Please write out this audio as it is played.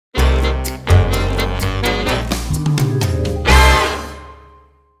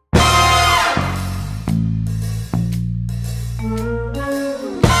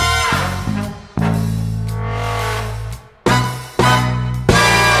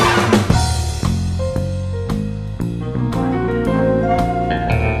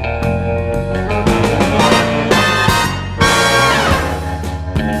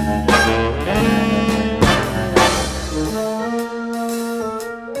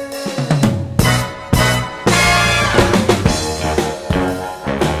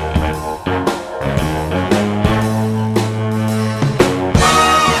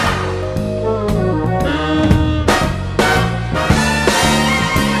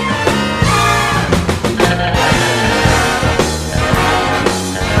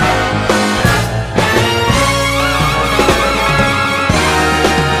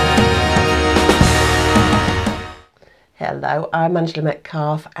I'm Angela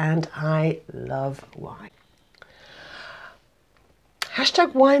Metcalf and I love wine.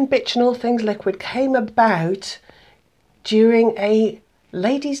 Hashtag wine bitch and all things liquid came about during a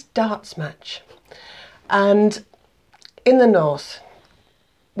ladies' darts match. And in the north,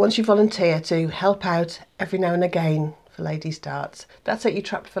 once you volunteer to help out every now and again for ladies' darts, that's it, you're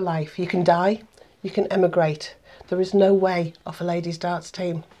trapped for life. You can die, you can emigrate. There is no way off a ladies' darts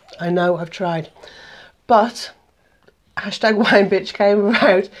team. I know, I've tried. But hashtag wine bitch came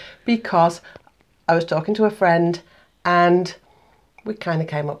about because I was talking to a friend and we kind of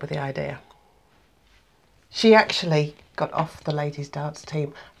came up with the idea. She actually got off the ladies' darts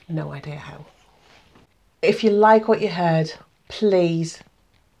team. No idea how. If you like what you heard, please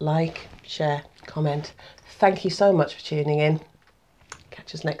like, share, comment. Thank you so much for tuning in.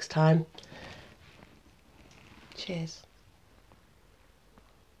 Catch us next time. Cheers.